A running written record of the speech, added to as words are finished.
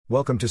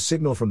Welcome to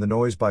Signal from the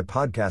Noise by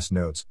Podcast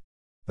Notes,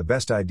 the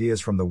best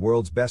ideas from the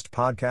world's best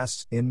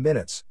podcasts in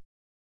minutes.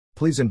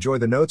 Please enjoy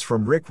the notes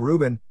from Rick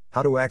Rubin,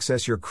 How to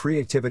Access Your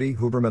Creativity,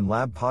 Huberman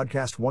Lab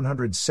Podcast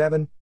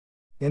 107.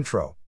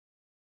 Intro.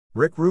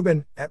 Rick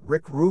Rubin, at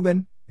Rick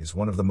Rubin, is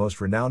one of the most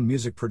renowned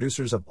music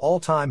producers of all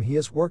time. He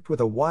has worked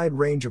with a wide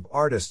range of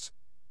artists,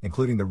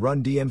 including the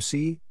Run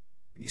DMC,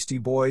 Beastie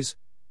Boys,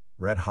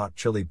 Red Hot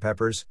Chili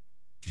Peppers,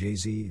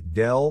 Jay-Z,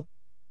 Adele,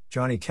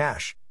 Johnny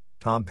Cash,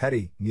 Tom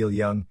Petty, Neil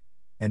Young,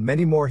 and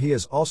many more. He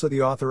is also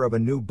the author of a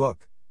new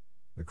book,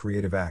 The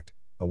Creative Act,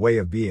 A Way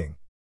of Being.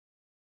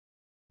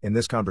 In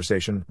this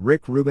conversation,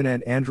 Rick Rubin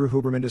and Andrew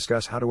Huberman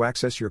discuss how to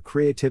access your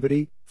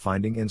creativity,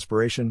 finding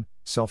inspiration,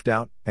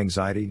 self-doubt,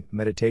 anxiety,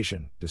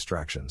 meditation,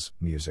 distractions,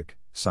 music,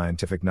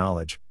 scientific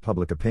knowledge,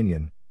 public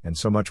opinion, and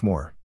so much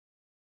more.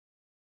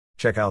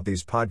 Check out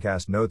these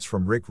podcast notes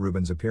from Rick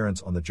Rubin's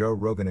appearance on the Joe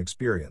Rogan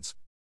Experience.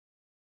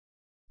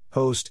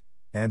 Host,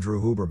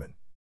 Andrew Huberman.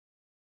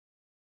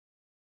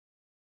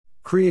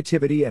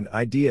 Creativity and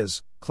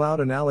ideas, cloud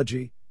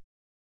analogy.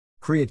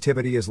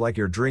 Creativity is like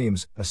your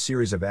dreams, a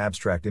series of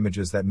abstract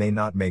images that may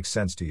not make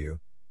sense to you,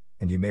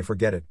 and you may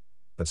forget it,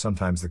 but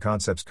sometimes the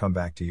concepts come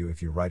back to you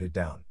if you write it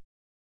down.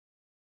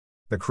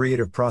 The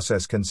creative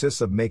process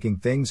consists of making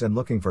things and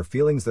looking for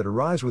feelings that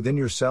arise within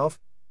yourself,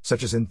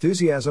 such as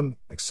enthusiasm,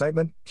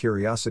 excitement,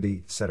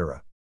 curiosity,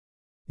 etc.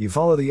 You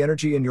follow the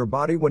energy in your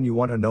body when you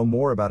want to know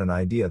more about an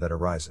idea that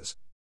arises.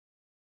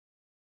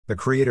 The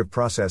creative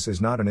process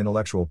is not an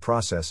intellectual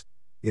process,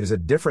 it is a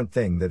different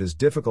thing that is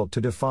difficult to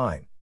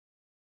define.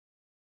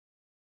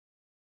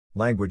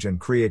 Language and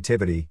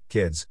creativity,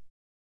 kids.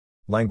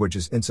 Language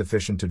is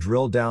insufficient to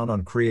drill down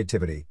on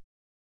creativity.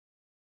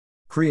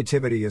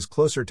 Creativity is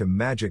closer to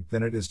magic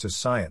than it is to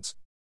science.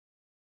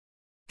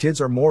 Kids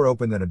are more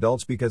open than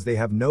adults because they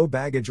have no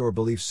baggage or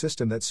belief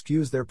system that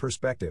skews their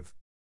perspective.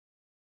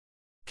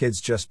 Kids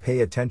just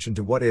pay attention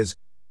to what is,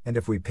 and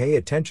if we pay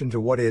attention to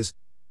what is,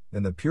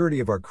 then the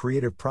purity of our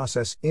creative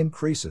process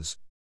increases.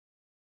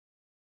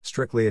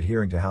 Strictly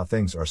adhering to how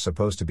things are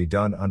supposed to be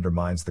done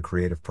undermines the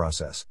creative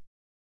process.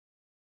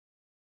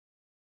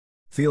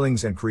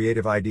 Feelings and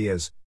creative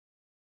ideas.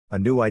 A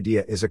new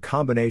idea is a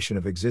combination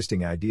of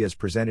existing ideas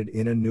presented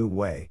in a new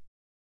way.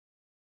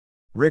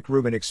 Rick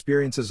Rubin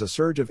experiences a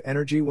surge of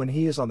energy when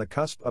he is on the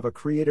cusp of a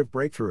creative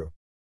breakthrough.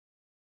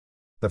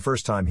 The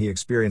first time he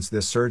experienced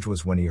this surge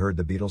was when he heard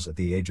the Beatles at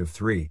the age of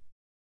 3.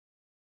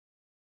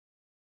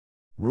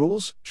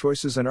 Rules,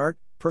 choices in art,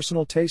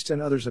 personal taste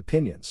and others'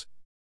 opinions.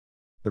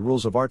 The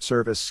rules of art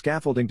serve as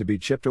scaffolding to be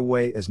chipped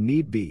away as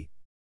need be.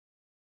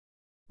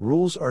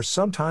 Rules are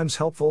sometimes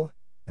helpful,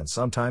 and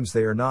sometimes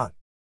they are not.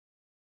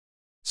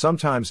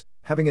 Sometimes,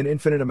 having an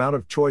infinite amount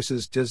of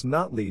choices does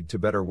not lead to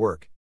better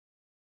work.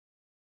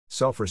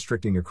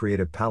 Self-restricting your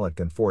creative palette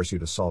can force you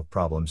to solve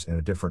problems in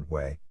a different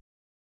way.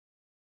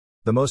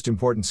 The most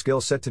important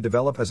skill set to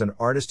develop as an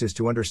artist is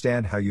to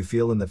understand how you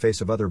feel in the face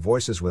of other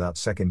voices without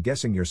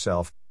second-guessing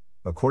yourself,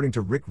 according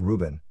to Rick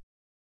Rubin.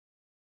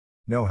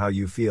 Know how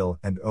you feel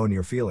and own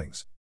your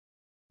feelings.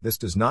 This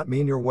does not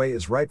mean your way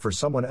is right for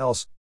someone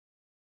else.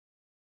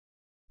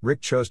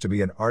 Rick chose to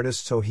be an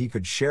artist so he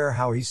could share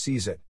how he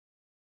sees it.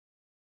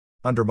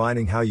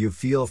 Undermining how you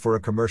feel for a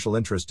commercial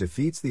interest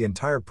defeats the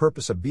entire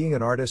purpose of being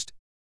an artist.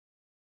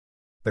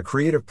 The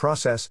creative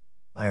process,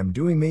 I am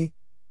doing me,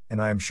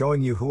 and I am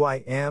showing you who I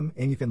am,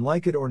 and you can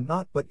like it or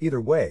not, but either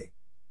way,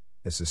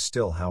 this is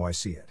still how I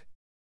see it.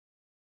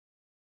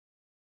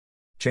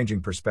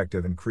 Changing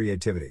perspective and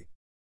creativity.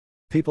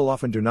 People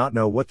often do not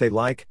know what they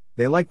like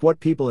what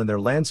people in their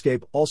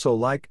landscape also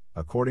like,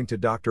 according to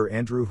Dr.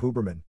 Andrew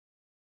Huberman.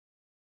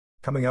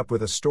 Coming up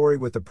with a story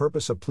with the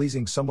purpose of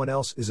pleasing someone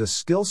else is a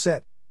skill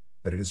set,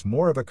 but it is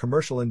more of a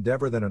commercial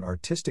endeavor than an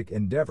artistic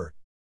endeavor.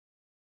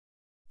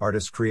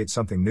 Artists create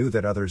something new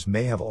that others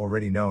may have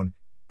already known,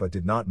 but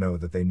did not know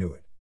that they knew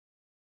it.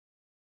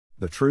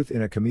 The truth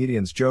in a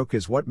comedian's joke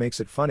is what makes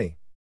it funny.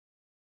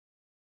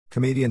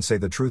 Comedians say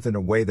the truth in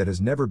a way that has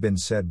never been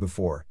said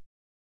before.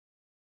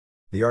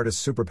 The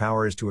artist's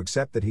superpower is to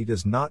accept that he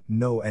does not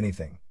know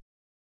anything.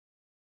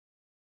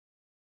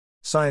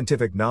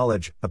 Scientific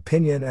knowledge,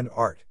 opinion and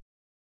art.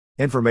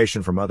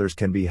 Information from others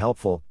can be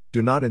helpful,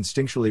 do not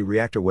instinctually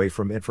react away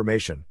from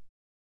information.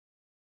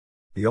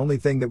 The only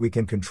thing that we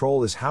can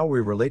control is how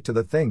we relate to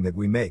the thing that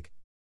we make.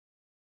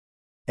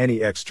 Any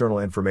external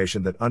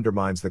information that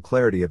undermines the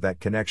clarity of that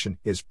connection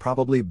is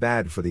probably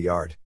bad for the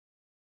art.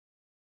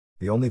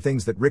 The only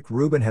things that Rick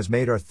Rubin has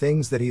made are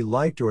things that he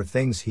liked or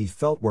things he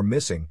felt were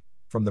missing,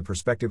 from the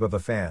perspective of a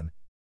fan.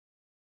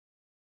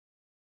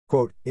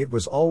 Quote, "It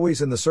was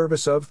always in the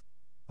service of,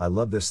 I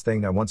love this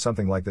thing, I want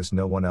something like this,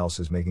 no one else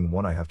is making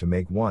one, I have to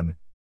make one."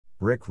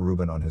 Rick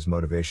Rubin on his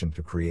motivation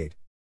to create.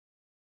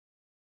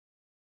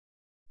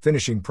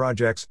 Finishing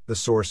projects, the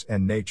source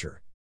and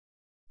nature.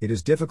 It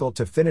is difficult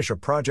to finish a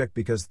project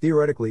because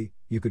theoretically,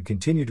 you could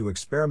continue to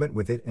experiment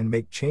with it and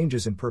make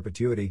changes in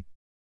perpetuity.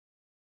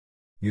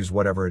 Use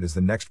whatever it is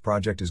the next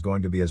project is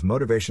going to be as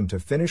motivation to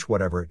finish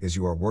whatever it is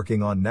you are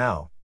working on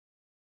now.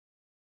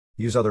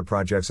 Use other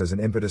projects as an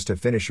impetus to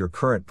finish your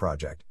current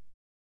project.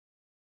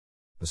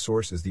 The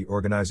source is the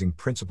organizing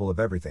principle of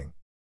everything.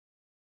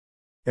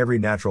 Every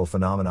natural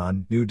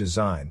phenomenon, new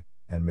design,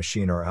 and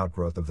machine are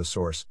outgrowth of the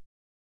source.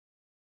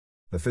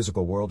 The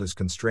physical world is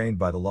constrained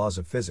by the laws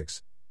of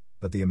physics,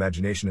 but the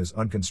imagination is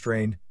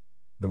unconstrained.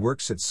 The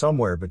work sits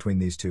somewhere between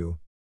these two.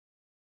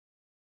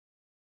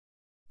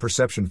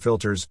 Perception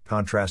filters,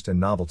 contrast and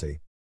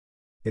novelty.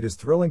 It is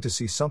thrilling to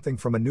see something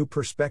from a new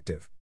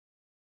perspective.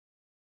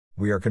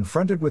 We are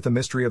confronted with the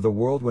mystery of the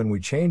world when we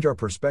change our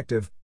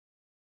perspective.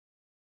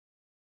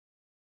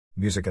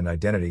 Music and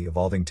identity,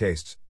 evolving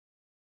tastes.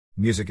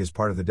 Music is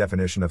part of the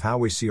definition of how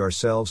we see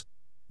ourselves,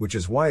 which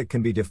is why it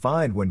can be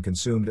defined when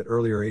consumed at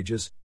earlier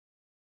ages.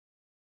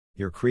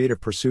 Your creative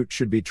pursuit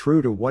should be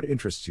true to what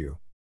interests you.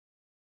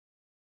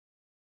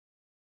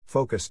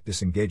 Focus,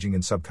 disengaging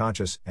in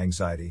subconscious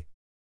anxiety.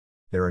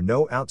 There are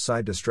no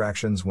outside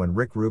distractions when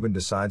Rick Rubin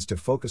decides to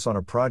focus on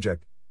a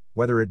project,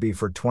 whether it be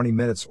for 20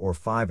 minutes or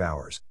 5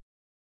 hours.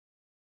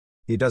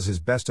 He does his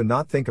best to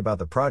not think about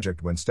the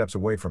project when steps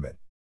away from it.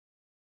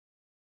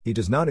 He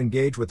does not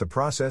engage with the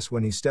process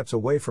when he steps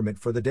away from it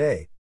for the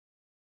day.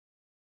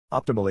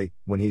 Optimally,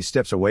 when he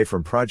steps away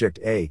from Project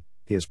A,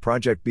 he has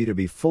Project B to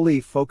be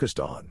fully focused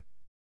on.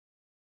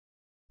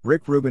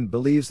 Rick Rubin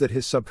believes that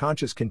his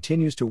subconscious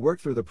continues to work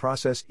through the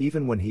process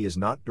even when he is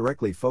not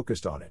directly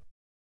focused on it.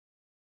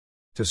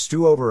 To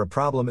stew over a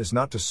problem is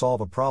not to solve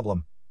a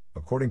problem,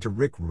 according to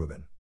Rick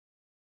Rubin.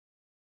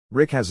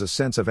 Rick has a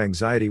sense of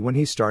anxiety when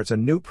he starts a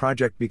new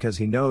project because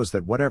he knows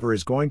that whatever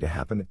is going to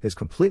happen is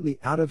completely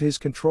out of his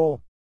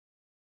control.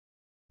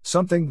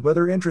 Something,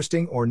 whether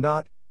interesting or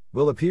not,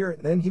 will appear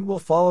and then he will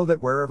follow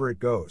that wherever it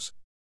goes.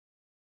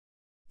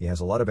 He has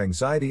a lot of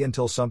anxiety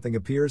until something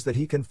appears that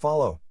he can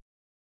follow.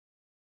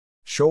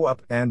 Show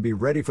up and be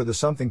ready for the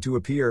something to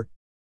appear.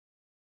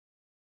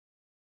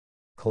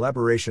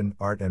 Collaboration,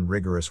 art and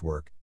rigorous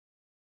work.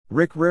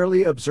 Rick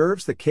rarely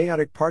observes the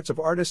chaotic parts of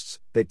artists,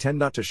 they tend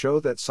not to show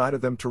that side of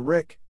them to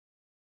Rick.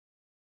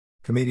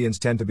 Comedians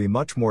tend to be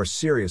much more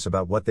serious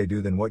about what they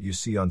do than what you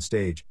see on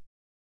stage.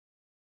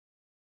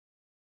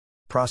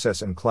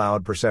 Process and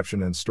cloud,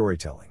 perception and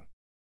storytelling.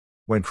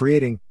 When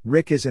creating,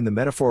 Rick is in the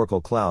metaphorical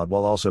cloud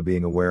while also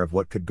being aware of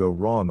what could go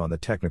wrong on the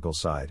technical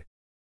side.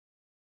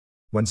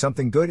 When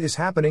something good is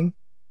happening,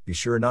 be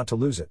sure not to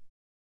lose it.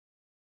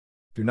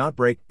 Do not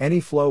break any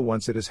flow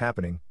once it is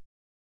happening.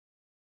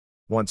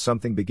 Once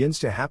something begins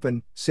to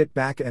happen, sit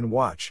back and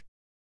watch.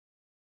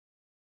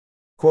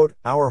 Quote,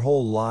 our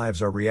whole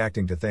lives are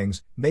reacting to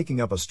things,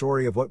 making up a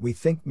story of what we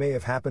think may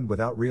have happened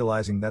without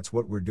realizing that's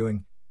what we're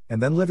doing,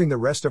 and then living the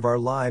rest of our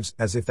lives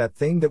as if that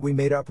thing that we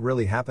made up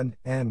really happened,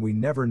 and we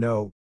never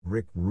know.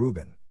 Rick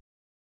Rubin.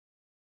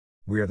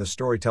 We are the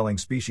storytelling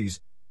species,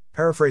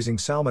 paraphrasing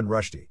Salman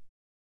Rushdie.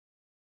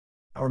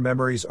 Our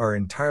memories are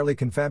entirely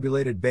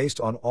confabulated based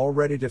on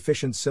already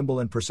deficient symbol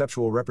and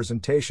perceptual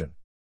representation.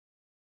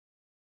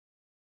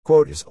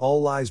 Quote, is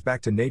all lies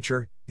back to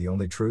nature, the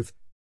only truth?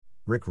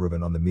 Rick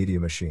Rubin on the Media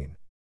Machine.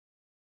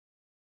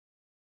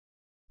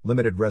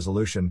 Limited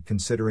resolution,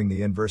 considering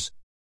the inverse.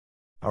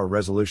 Our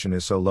resolution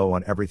is so low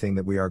on everything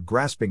that we are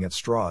grasping at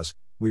straws,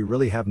 we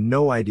really have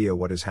no idea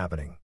what is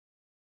happening.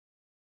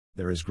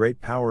 There is great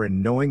power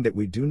in knowing that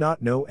we do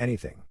not know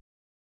anything.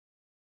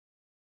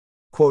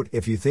 Quote,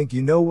 if you think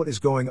you know what is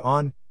going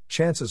on,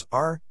 chances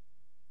are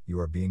you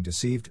are being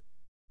deceived.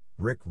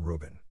 Rick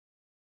Rubin.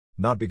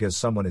 Not because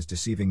someone is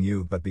deceiving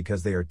you, but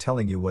because they are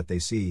telling you what they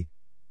see,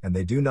 and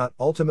they do not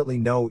ultimately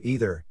know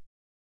either.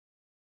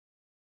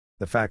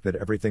 The fact that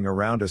everything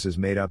around us is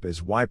made up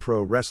is why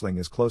pro wrestling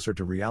is closer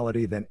to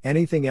reality than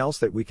anything else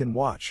that we can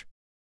watch.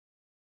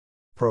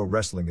 Pro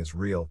wrestling is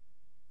real,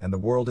 and the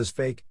world is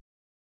fake.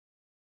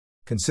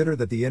 Consider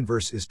that the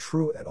inverse is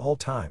true at all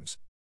times.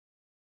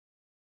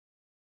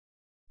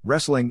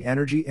 Wrestling,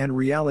 energy and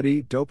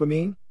reality,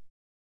 dopamine.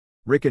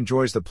 Rick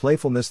enjoys the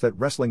playfulness that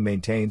wrestling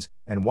maintains,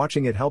 and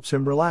watching it helps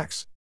him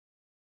relax.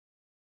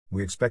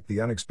 We expect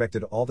the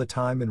unexpected all the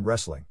time in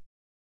wrestling.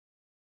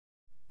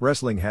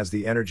 Wrestling has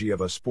the energy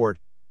of a sport,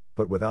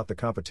 but without the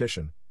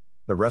competition.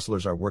 The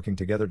wrestlers are working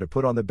together to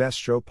put on the best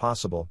show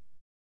possible.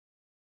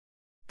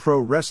 Pro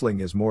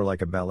wrestling is more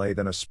like a ballet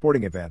than a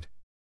sporting event.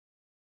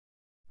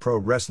 Pro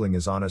wrestling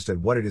is honest at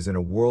what it is in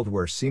a world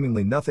where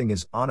seemingly nothing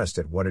is honest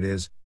at what it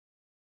is.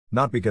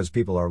 Not because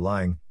people are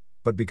lying,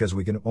 but because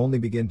we can only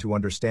begin to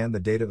understand the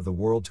data of the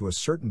world to a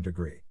certain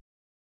degree.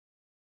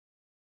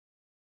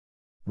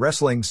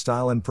 Wrestling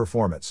style and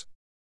performance.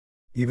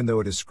 Even though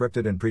it is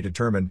scripted and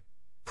predetermined,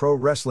 pro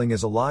wrestling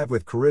is alive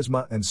with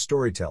charisma and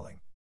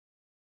storytelling.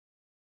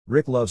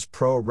 Rick loves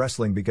pro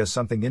wrestling because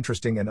something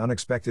interesting and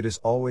unexpected is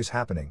always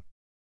happening.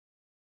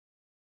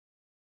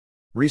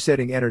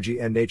 Resetting energy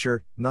and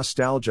nature,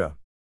 nostalgia.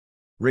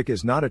 Rick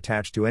is not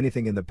attached to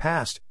anything in the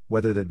past,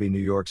 whether that be New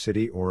York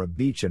City or a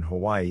beach in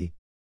Hawaii.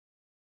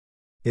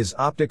 His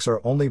optics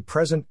are only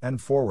present and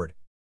forward.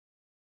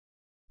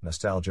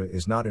 Nostalgia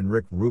is not in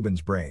Rick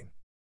Rubin's brain.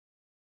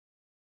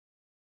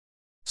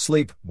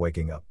 Sleep,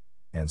 waking up,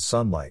 and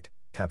sunlight,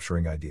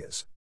 capturing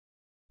ideas.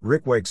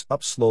 Rick wakes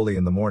up slowly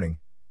in the morning.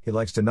 He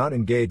likes to not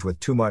engage with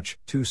too much,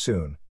 too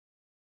soon.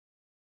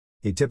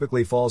 He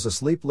typically falls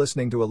asleep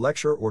listening to a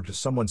lecture or to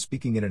someone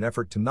speaking in an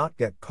effort to not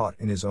get caught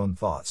in his own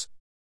thoughts.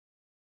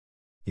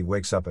 He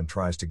wakes up and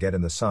tries to get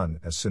in the sun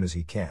as soon as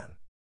he can.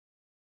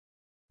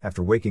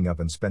 After waking up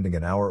and spending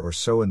an hour or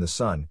so in the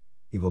sun,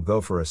 he will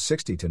go for a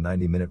 60 to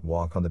 90-minute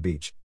walk on the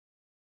beach.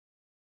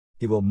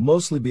 He will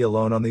mostly be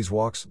alone on these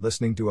walks,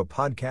 listening to a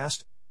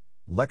podcast,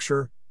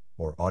 lecture,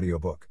 or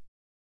audiobook.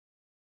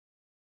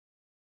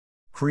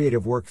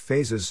 Creative work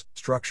phases,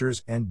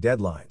 structures, and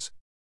deadlines.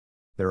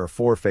 There are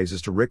 4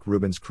 phases to Rick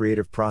Rubin's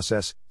creative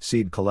process: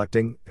 seed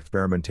collecting,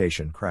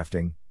 experimentation,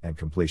 crafting, and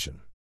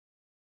completion.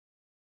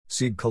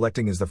 Seed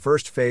collecting is the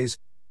first phase,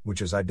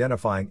 which is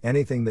identifying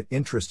anything that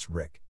interests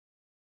Rick.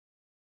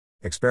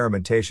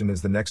 Experimentation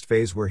is the next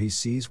phase, where he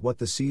sees what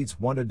the seeds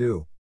want to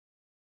do.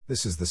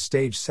 This is the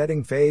stage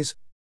setting phase.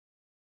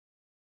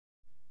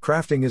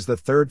 Crafting is the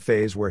third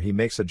phase, where he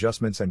makes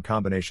adjustments and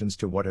combinations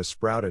to what has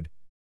sprouted.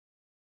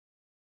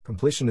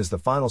 Completion is the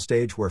final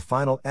stage, where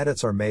final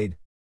edits are made.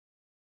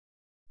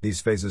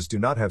 These phases do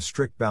not have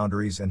strict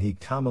boundaries, and he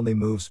commonly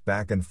moves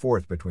back and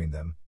forth between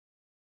them.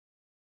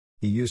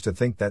 He used to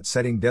think that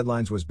setting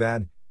deadlines was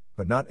bad,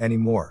 but not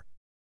anymore.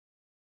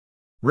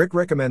 Rick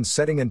recommends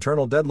setting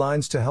internal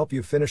deadlines to help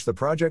you finish the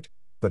project,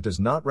 but does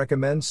not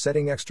recommend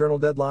setting external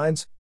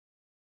deadlines.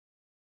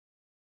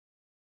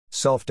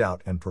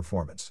 Self-doubt and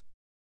performance.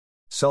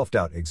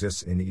 Self-doubt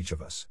exists in each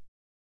of us.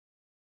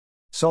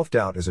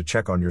 Self-doubt is a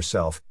check on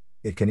yourself.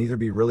 It can either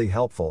be really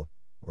helpful,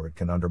 or it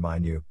can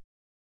undermine you.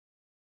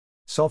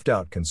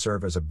 Self-doubt can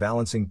serve as a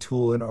balancing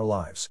tool in our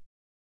lives.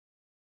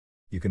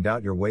 You can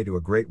doubt your way to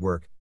a great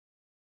work.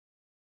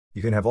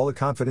 You can have all the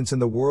confidence in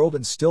the world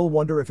and still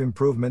wonder if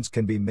improvements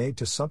can be made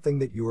to something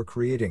that you are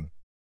creating.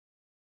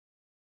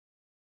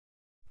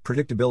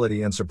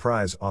 Predictability and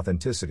surprise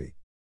authenticity.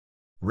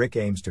 Rick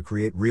aims to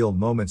create real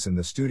moments in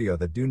the studio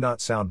that do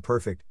not sound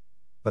perfect,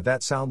 but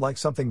that sound like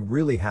something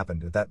really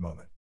happened at that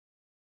moment.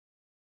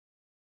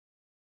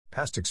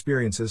 Past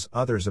experiences,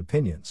 others'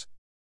 opinions.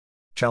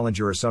 Challenge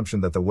your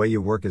assumption that the way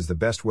you work is the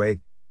best way,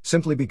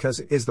 simply because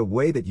it is the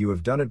way that you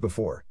have done it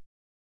before.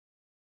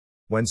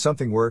 When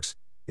something works,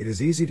 it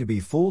is easy to be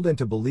fooled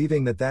into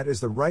believing that that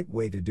is the right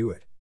way to do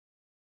it.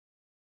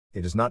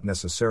 It is not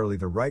necessarily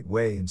the right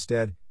way.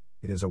 Instead,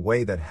 it is a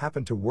way that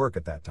happened to work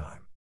at that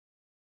time.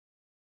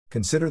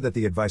 Consider that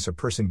the advice a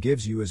person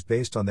gives you is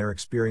based on their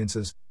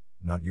experiences,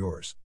 not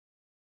yours.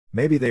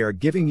 Maybe they are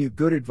giving you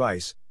good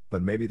advice,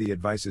 but maybe the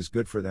advice is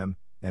good for them,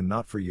 and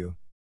not for you.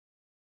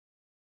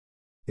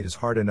 It is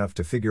hard enough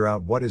to figure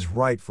out what is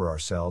right for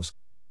ourselves,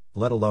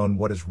 let alone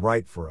what is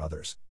right for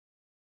others.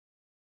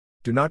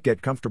 Do not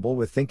get comfortable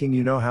with thinking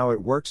you know how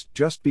it works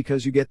just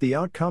because you get the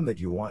outcome that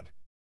you want.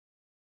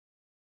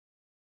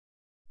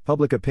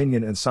 Public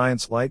opinion and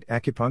science. Light,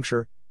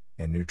 acupuncture,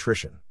 and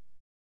nutrition.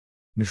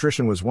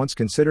 Nutrition was once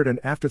considered an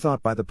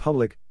afterthought by the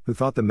public, who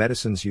thought the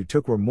medicines you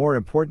took were more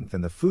important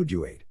than the food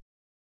you ate.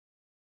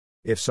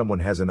 If someone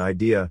has an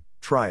idea,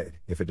 try it.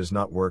 If it does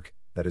not work,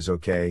 that is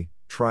okay,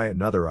 try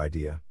another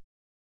idea.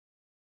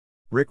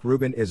 Rick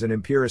Rubin is an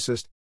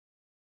empiricist.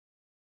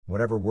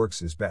 Whatever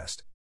works is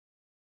best.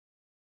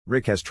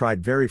 Rick has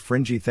tried very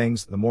fringy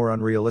things. The more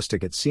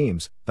unrealistic it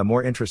seems, the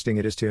more interesting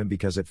it is to him,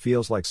 because it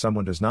feels like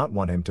someone does not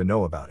want him to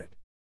know about it.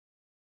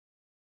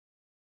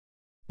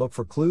 Look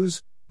for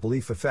clues,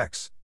 belief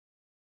effects.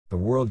 The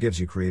world gives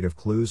you creative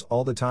clues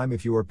all the time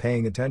if you are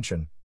paying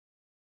attention.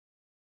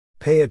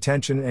 Pay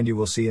attention and you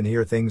will see and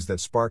hear things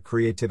that spark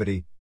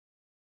creativity.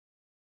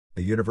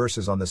 The universe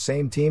is on the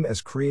same team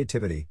as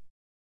creativity.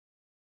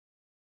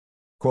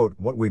 Quote,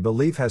 what we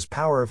believe has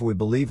power. If we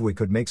believe we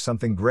could make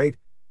something great,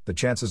 the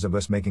chances of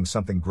us making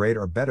something great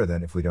are better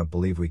than if we don't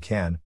believe we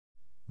can.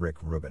 Rick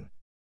Rubin.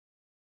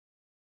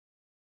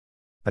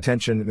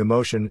 Attention,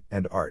 emotion,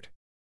 and art.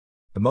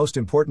 The most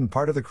important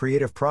part of the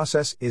creative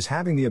process is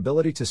having the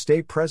ability to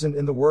stay present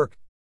in the work.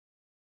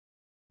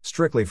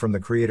 Strictly from the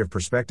creative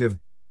perspective,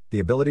 the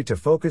ability to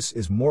focus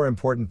is more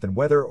important than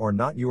whether or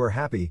not you are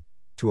happy,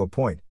 to a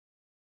point.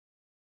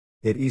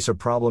 It is a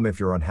problem if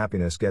your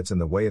unhappiness gets in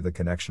the way of the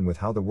connection with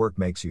how the work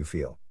makes you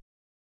feel.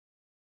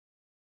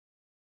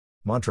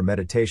 Mantra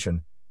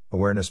meditation,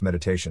 awareness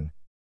meditation.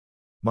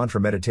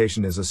 Mantra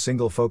meditation is a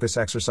single focus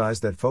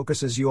exercise that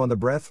focuses you on the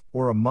breath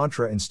or a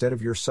mantra instead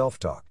of your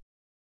self-talk.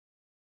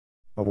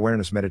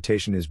 Awareness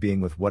meditation is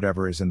being with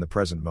whatever is in the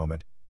present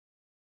moment.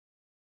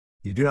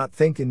 You do not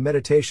think in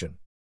meditation.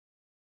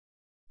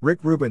 Rick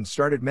Rubin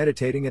started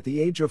meditating at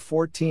the age of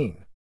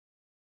 14.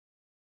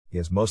 He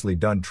has mostly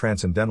done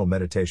transcendental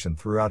meditation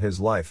throughout his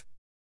life.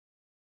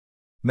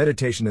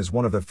 Meditation is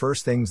one of the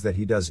first things that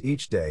he does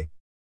each day.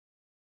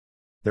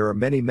 There are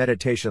many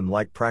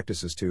meditation-like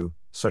practices too,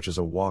 such as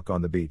a walk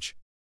on the beach.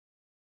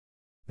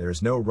 There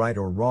is no right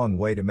or wrong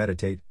way to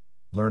meditate.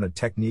 Learn a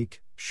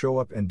technique, show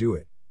up and do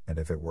it, and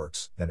if it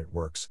works, then it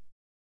works.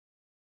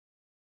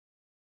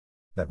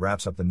 That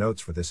wraps up the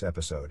notes for this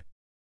episode.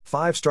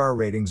 5-star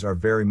ratings are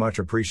very much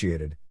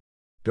appreciated.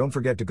 Don't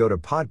forget to go to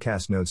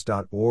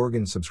podcastnotes.org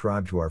and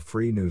subscribe to our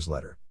free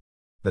newsletter.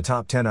 The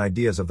top 10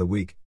 ideas of the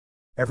week.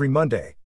 Every Monday.